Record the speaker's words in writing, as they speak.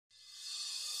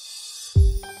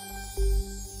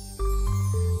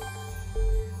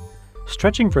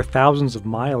Stretching for thousands of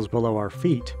miles below our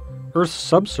feet, Earth's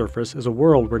subsurface is a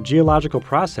world where geological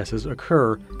processes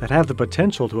occur that have the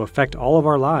potential to affect all of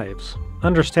our lives.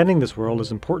 Understanding this world is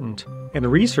important,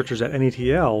 and researchers at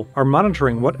NETL are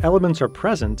monitoring what elements are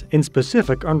present in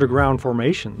specific underground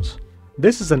formations.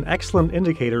 This is an excellent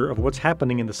indicator of what's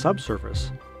happening in the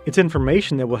subsurface. It's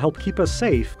information that will help keep us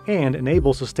safe and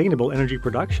enable sustainable energy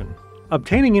production.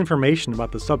 Obtaining information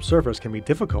about the subsurface can be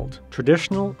difficult.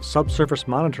 Traditional subsurface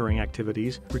monitoring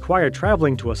activities require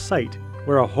traveling to a site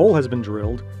where a hole has been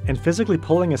drilled and physically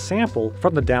pulling a sample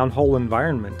from the downhole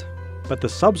environment. But the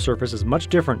subsurface is much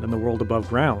different than the world above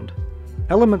ground.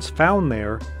 Elements found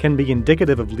there can be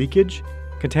indicative of leakage,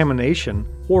 contamination,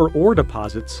 or ore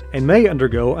deposits, and may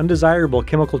undergo undesirable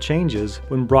chemical changes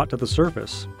when brought to the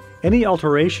surface. Any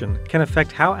alteration can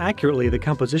affect how accurately the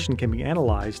composition can be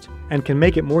analyzed and can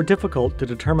make it more difficult to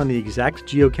determine the exact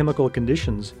geochemical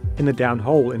conditions in the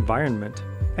downhole environment.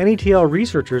 NETL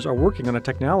researchers are working on a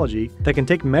technology that can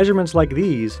take measurements like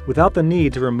these without the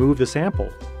need to remove the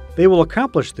sample. They will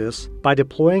accomplish this by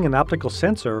deploying an optical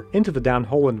sensor into the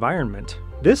downhole environment.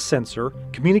 This sensor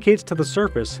communicates to the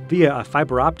surface via a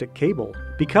fiber optic cable.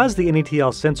 Because the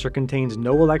NETL sensor contains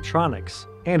no electronics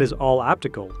and is all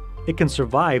optical, it can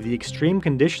survive the extreme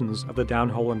conditions of the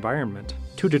downhole environment.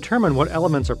 To determine what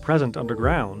elements are present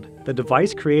underground, the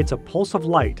device creates a pulse of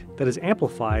light that is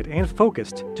amplified and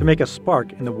focused to make a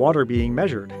spark in the water being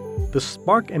measured. The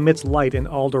spark emits light in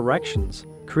all directions,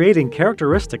 creating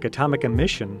characteristic atomic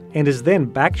emission, and is then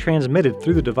back transmitted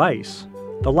through the device.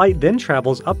 The light then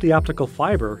travels up the optical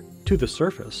fiber to the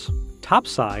surface.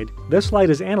 Topside, this light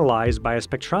is analyzed by a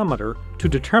spectrometer to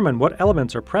determine what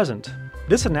elements are present.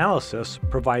 This analysis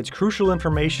provides crucial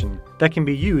information that can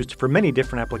be used for many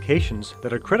different applications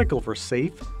that are critical for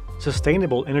safe,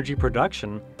 sustainable energy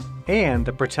production and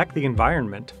that protect the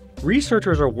environment.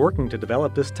 Researchers are working to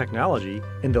develop this technology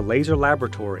in the laser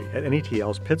laboratory at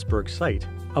NETL's Pittsburgh site.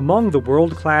 Among the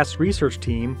world-class research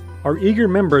team are eager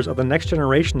members of the next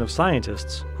generation of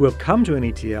scientists who have come to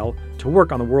NETL to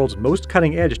work on the world's most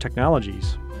cutting-edge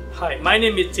technologies. Hi, my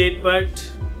name is Chet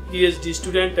Bhatt, PhD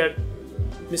student at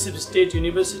Mississippi State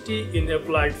University in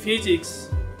applied physics.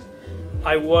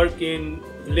 I work in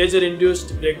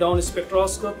laser-induced breakdown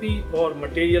spectroscopy or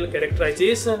material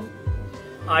characterization.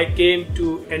 I came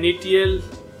to NETL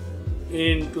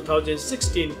in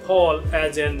 2016 fall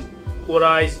as an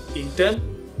ORISE intern.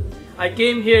 I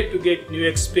came here to get new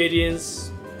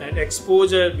experience and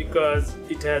exposure because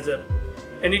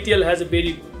NETL has a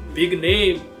very big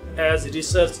name as a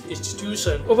research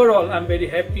institution. Overall, I'm very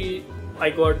happy I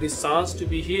got this chance to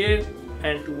be here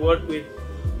and to work with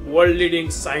world-leading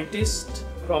scientists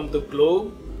from the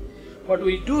globe. What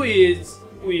we do is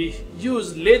we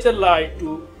use laser light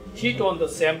to hit on the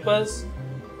samples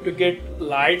to get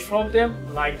light from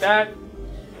them like that,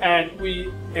 and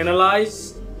we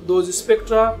analyze those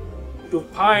spectra to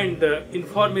find the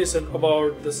information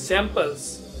about the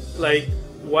samples, like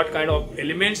what kind of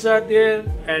elements are there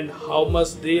and how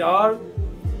much they are.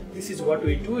 This is what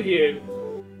we do here.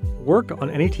 Work on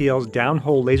NETL's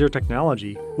downhole laser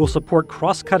technology will support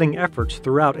cross-cutting efforts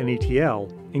throughout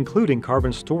NETL, including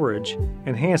carbon storage,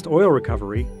 enhanced oil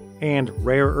recovery, and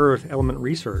rare earth element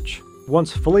research.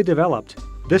 Once fully developed,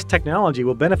 this technology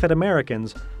will benefit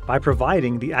Americans by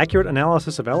providing the accurate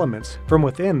analysis of elements from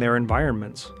within their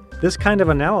environments. This kind of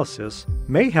analysis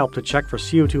may help to check for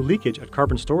CO2 leakage at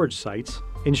carbon storage sites,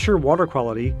 ensure water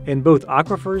quality in both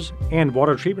aquifers and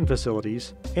water treatment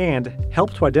facilities, and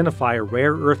help to identify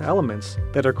rare earth elements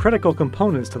that are critical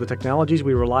components to the technologies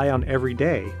we rely on every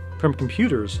day, from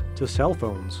computers to cell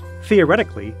phones.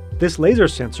 Theoretically, this laser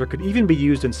sensor could even be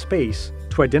used in space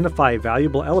to identify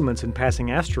valuable elements in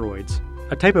passing asteroids,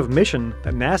 a type of mission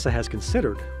that NASA has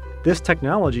considered. This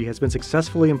technology has been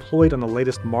successfully employed on the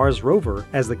latest Mars rover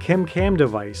as the ChemCam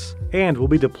device and will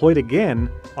be deployed again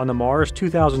on the Mars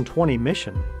 2020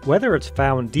 mission. Whether it's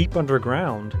found deep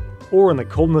underground or in the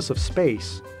coldness of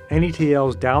space,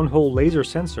 NETL's downhole laser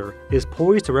sensor is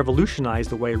poised to revolutionize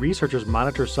the way researchers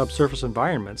monitor subsurface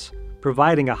environments,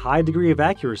 providing a high degree of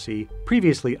accuracy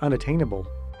previously unattainable.